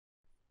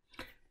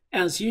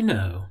As you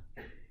know,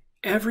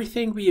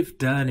 everything we have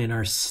done in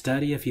our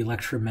study of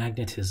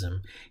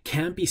electromagnetism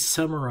can be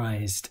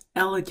summarized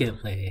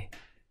elegantly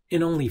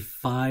in only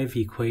 5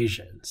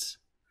 equations: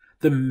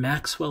 the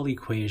Maxwell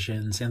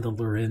equations and the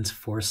Lorentz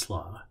force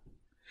law.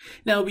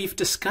 Now, we've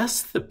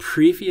discussed the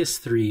previous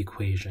 3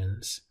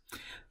 equations.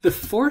 The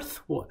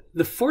fourth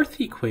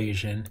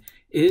equation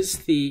is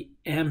the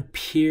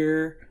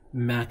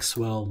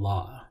Ampere-Maxwell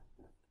law.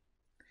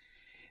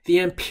 The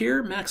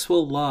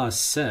Ampere-Maxwell law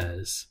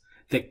says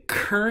that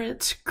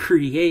currents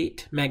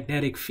create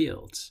magnetic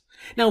fields.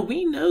 Now,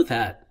 we know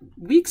that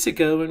weeks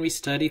ago when we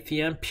studied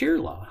the Ampere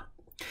law.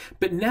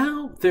 But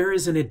now there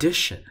is an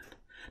addition.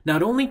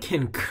 Not only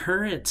can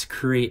currents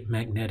create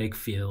magnetic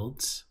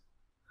fields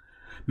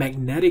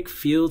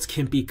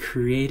can be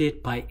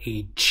created by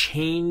a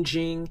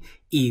changing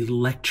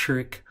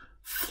electric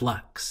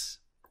flux.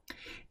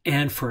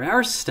 And for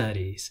our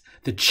studies,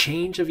 the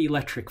change of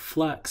electric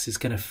flux is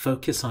going to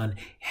focus on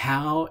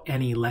how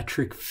an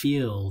electric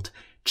field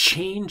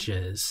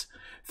changes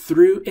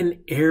through an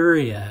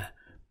area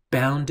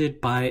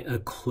bounded by a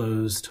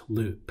closed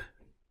loop.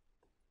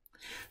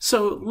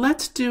 So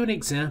let's do an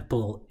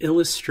example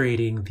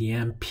illustrating the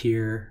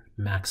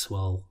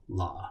Ampere-Maxwell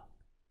law.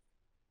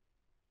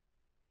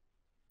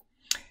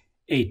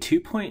 A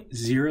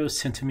 2.0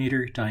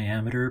 centimeter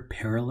diameter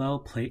parallel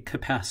plate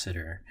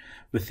capacitor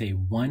with a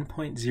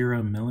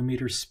 1.0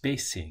 millimeter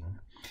spacing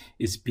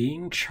is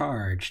being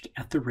charged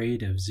at the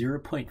rate of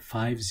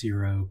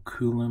 0.50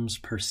 coulombs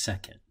per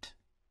second.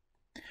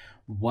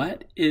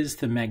 What is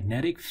the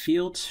magnetic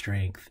field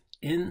strength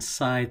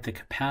inside the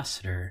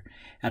capacitor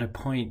at a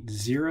point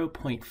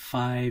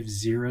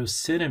 0.50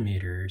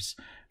 centimeters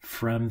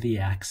from the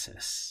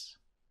axis?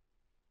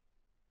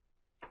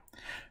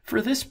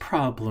 For this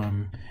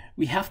problem,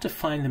 we have to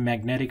find the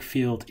magnetic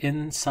field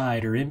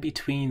inside or in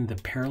between the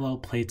parallel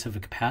plates of a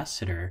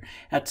capacitor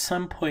at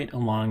some point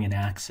along an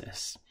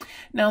axis.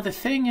 Now, the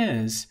thing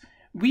is,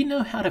 we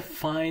know how to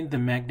find the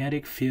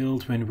magnetic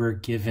field when we're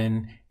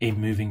given a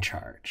moving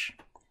charge.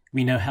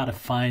 We know how to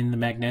find the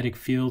magnetic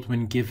field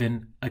when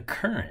given a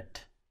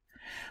current.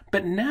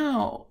 But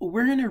now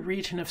we're in a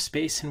region of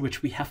space in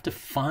which we have to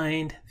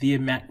find the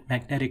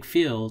magnetic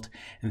field,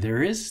 and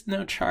there is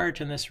no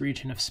charge in this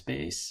region of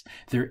space.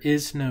 There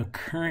is no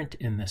current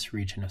in this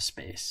region of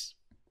space.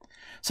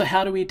 So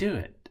how do we do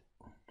it?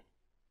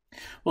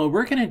 Well,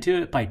 we're going to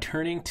do it by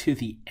turning to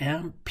the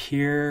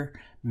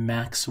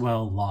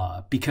Ampere-Maxwell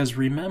law, because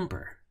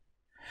remember,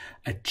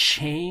 a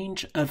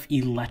change of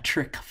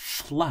electric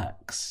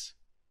flux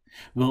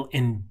will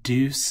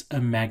induce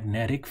a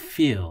magnetic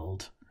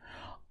field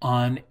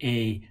on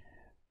a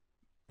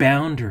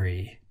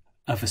boundary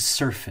of a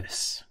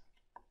surface.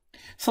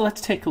 So let's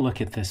take a look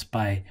at this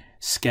by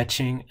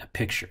sketching a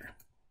picture.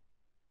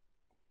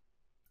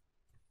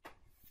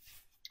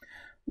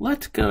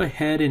 Let's go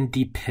ahead and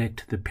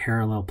depict the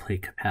parallel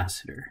plate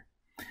capacitor.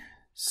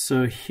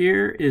 So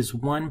here is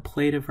one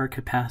plate of our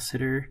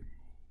capacitor.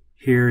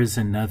 Here is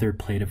another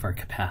plate of our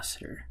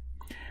capacitor.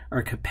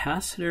 Our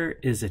capacitor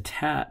is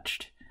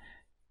attached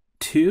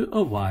to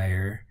a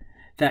wire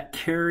that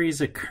carries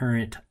a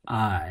current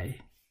I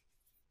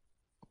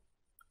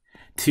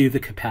to the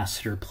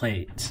capacitor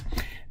plates,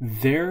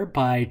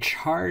 thereby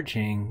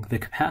charging the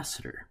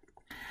capacitor.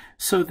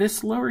 So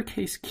this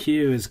lowercase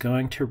q is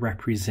going to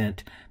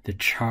represent the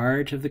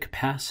charge of the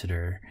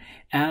capacitor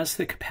as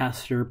the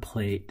capacitor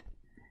plate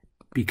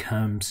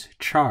becomes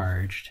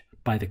charged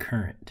by the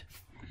current.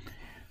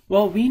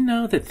 Well, we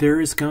know that there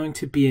is going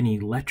to be an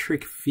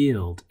electric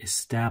field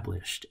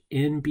established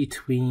in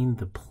between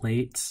the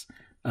plates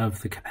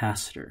of the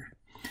capacitor.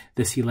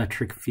 This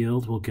electric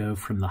field will go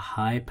from the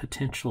high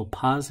potential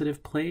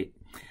positive plate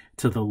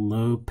to the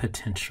low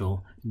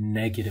potential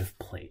negative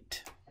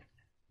plate.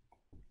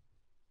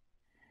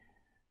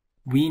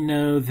 We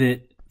know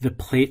that the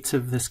plates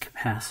of this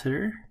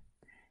capacitor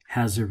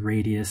has a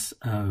radius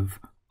of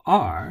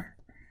r,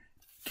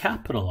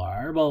 capital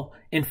R. Well,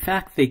 in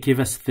fact, they give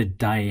us the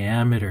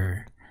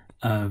diameter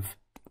of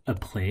a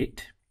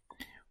plate.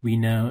 We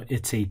know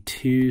it's a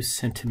 2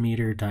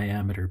 centimeter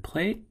diameter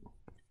plate,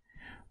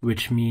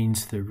 which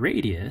means the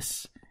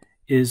radius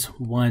is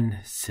 1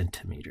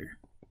 centimeter.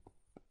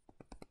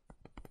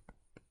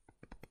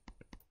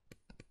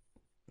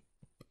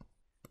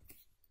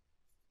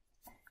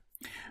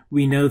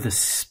 We know the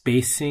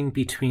spacing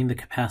between the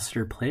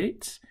capacitor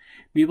plates.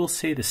 We will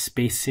say the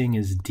spacing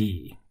is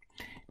d.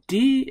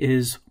 D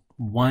is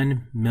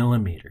 1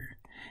 millimeter.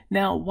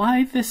 Now,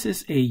 why this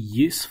is a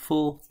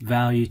useful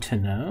value to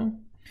know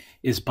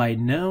is by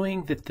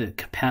knowing that the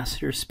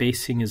capacitor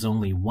spacing is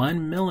only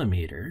 1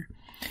 millimeter,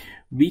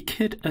 we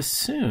could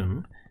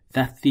assume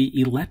that the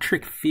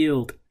electric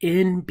field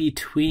in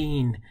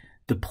between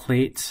the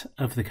plates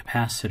of the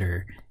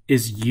capacitor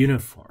is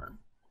uniform.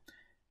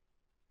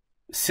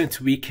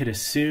 Since we could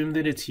assume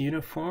that it's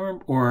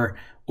uniform or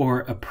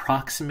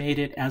approximate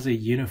it as a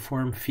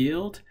uniform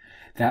field,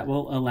 that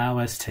will allow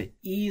us to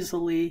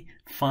easily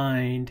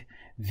find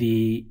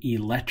the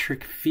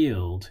electric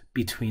field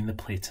between the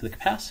plates of the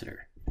capacitor.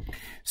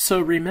 So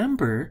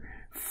remember,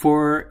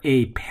 For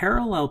a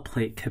parallel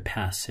plate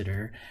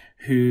capacitor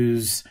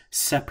whose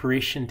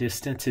separation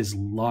distance is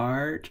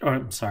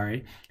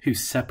whose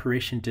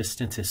separation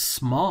distance is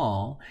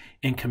small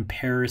in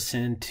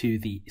comparison to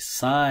the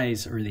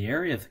size or the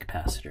area of the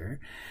capacitor,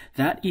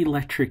 that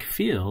electric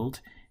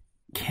field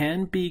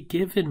can be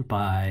given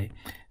by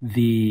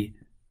the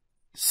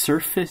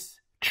surface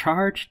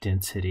charge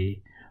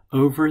density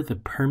over the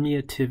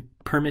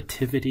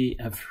permittivity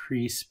of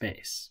free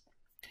space.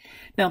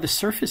 Now, the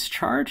surface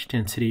charge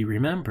density,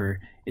 remember,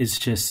 is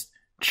just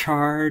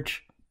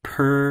charge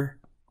per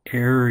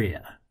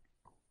area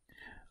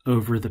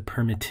over the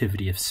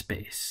permittivity of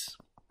space.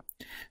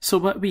 So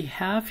what we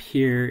have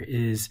here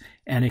is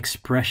an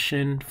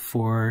expression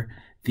for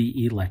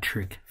the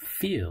electric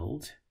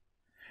field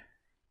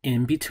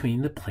in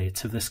between the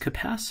plates of this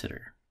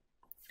capacitor.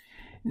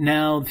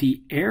 Now,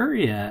 the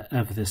area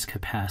of this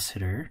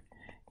capacitor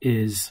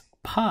is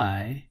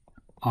pi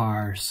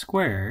r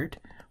squared,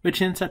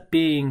 which ends up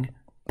being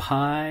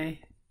pi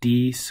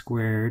d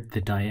squared,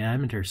 the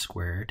diameter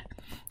squared,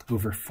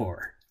 over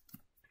 4.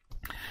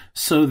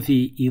 So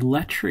the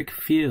electric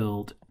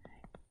field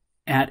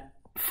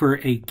for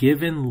a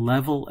given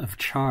level of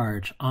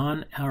charge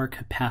on our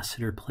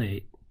capacitor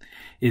plate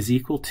is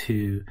equal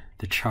to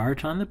the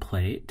charge on the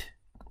plate,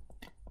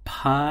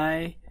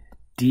 pi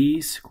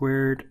d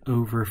squared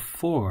over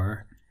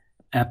 4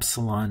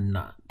 epsilon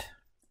naught.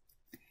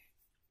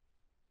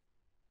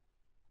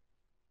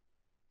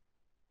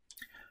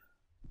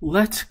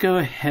 Let's go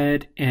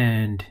ahead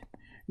and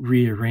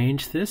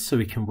rearrange this so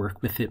we can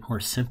work with it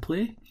more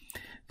simply.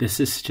 This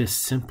is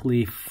just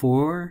simply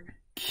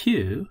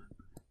 4q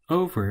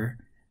over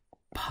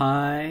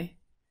pi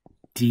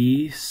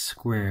d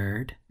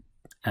squared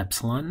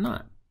epsilon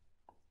naught.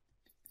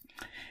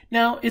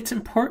 Now, it's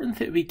important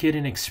that we get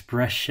an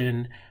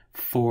expression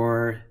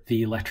for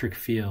the electric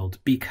field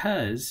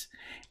because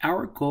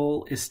our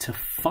goal is to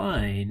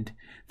find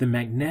the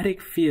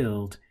magnetic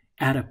field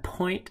at a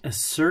point a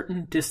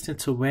certain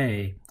distance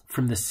away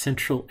from the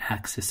central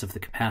axis of the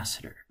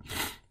capacitor.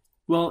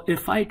 Well,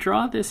 if I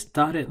draw this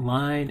dotted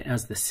line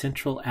as the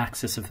central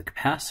axis of the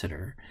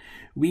capacitor,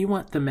 we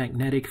want the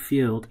magnetic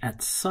field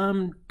at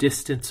some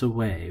distance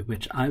away,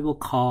 which I will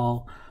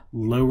call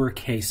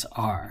lowercase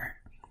r.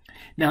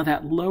 Now,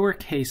 that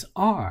lowercase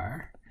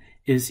r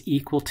is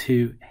equal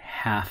to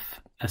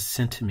half a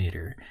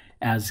centimeter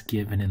as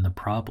given in the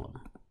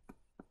problem.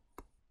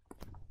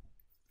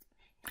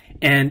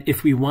 And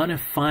if we want to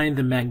find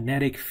the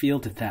magnetic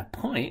field at that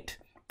point,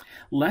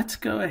 let's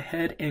go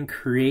ahead and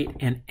create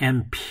an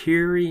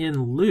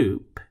Amperian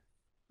loop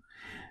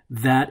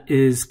that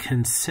is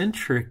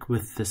concentric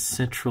with the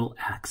central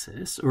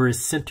axis, or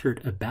is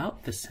centered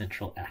about the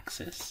central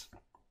axis.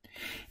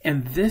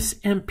 And this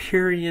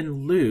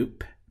Amperian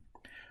loop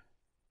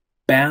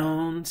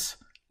bounds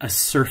a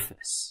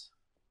surface.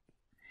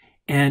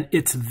 And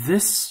it's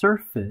this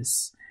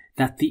surface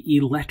that the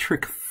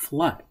electric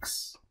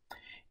flux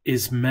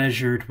is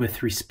measured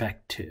with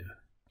respect to.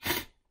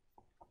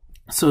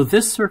 So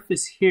this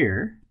surface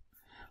here,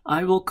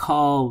 I will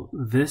call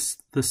this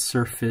the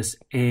surface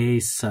A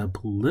sub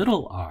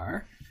little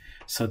r.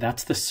 So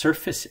that's the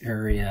surface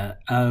area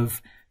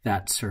of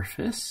that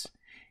surface.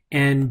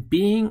 And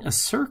being a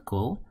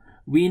circle,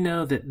 we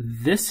know that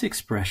this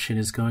expression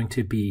is going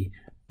to be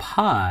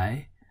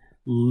pi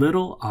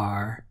little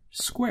r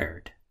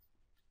squared.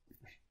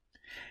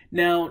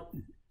 Now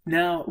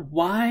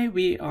why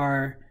we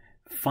are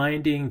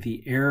finding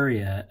the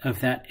area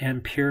of that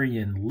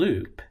Amperian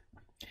loop,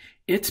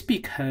 it's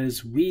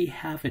because we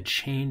have a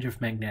change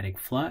of magnetic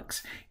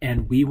flux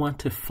and we want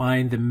to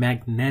find the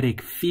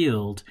magnetic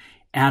field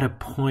at a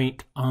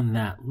point on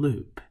that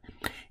loop.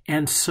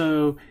 And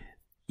so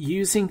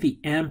using the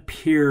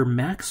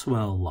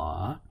Ampere-Maxwell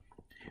law,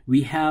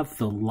 we have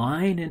the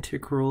line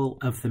integral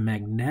of the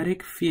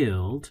magnetic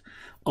field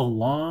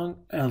along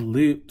a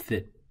loop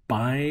that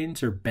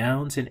binds or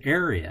bounds an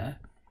area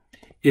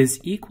is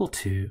equal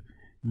to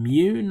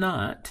mu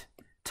naught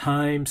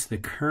times the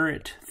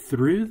current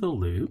through the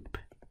loop,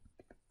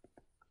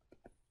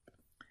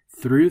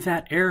 through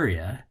that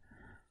area,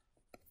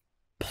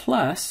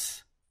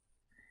 plus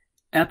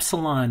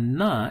epsilon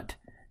naught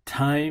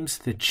times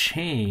the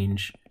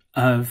change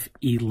of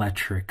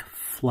electric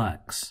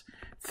flux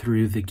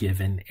through the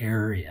given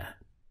area.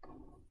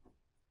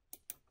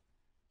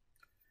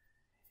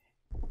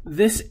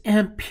 This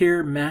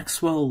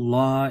Ampere-Maxwell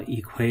law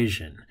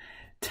equation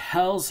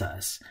tells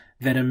us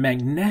that a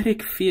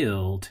magnetic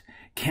field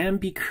can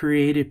be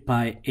created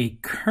by a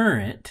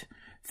current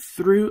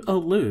through a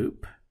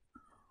loop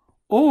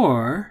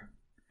or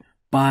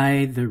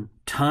by the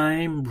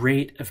time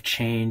rate of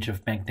change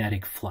of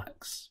magnetic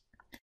flux.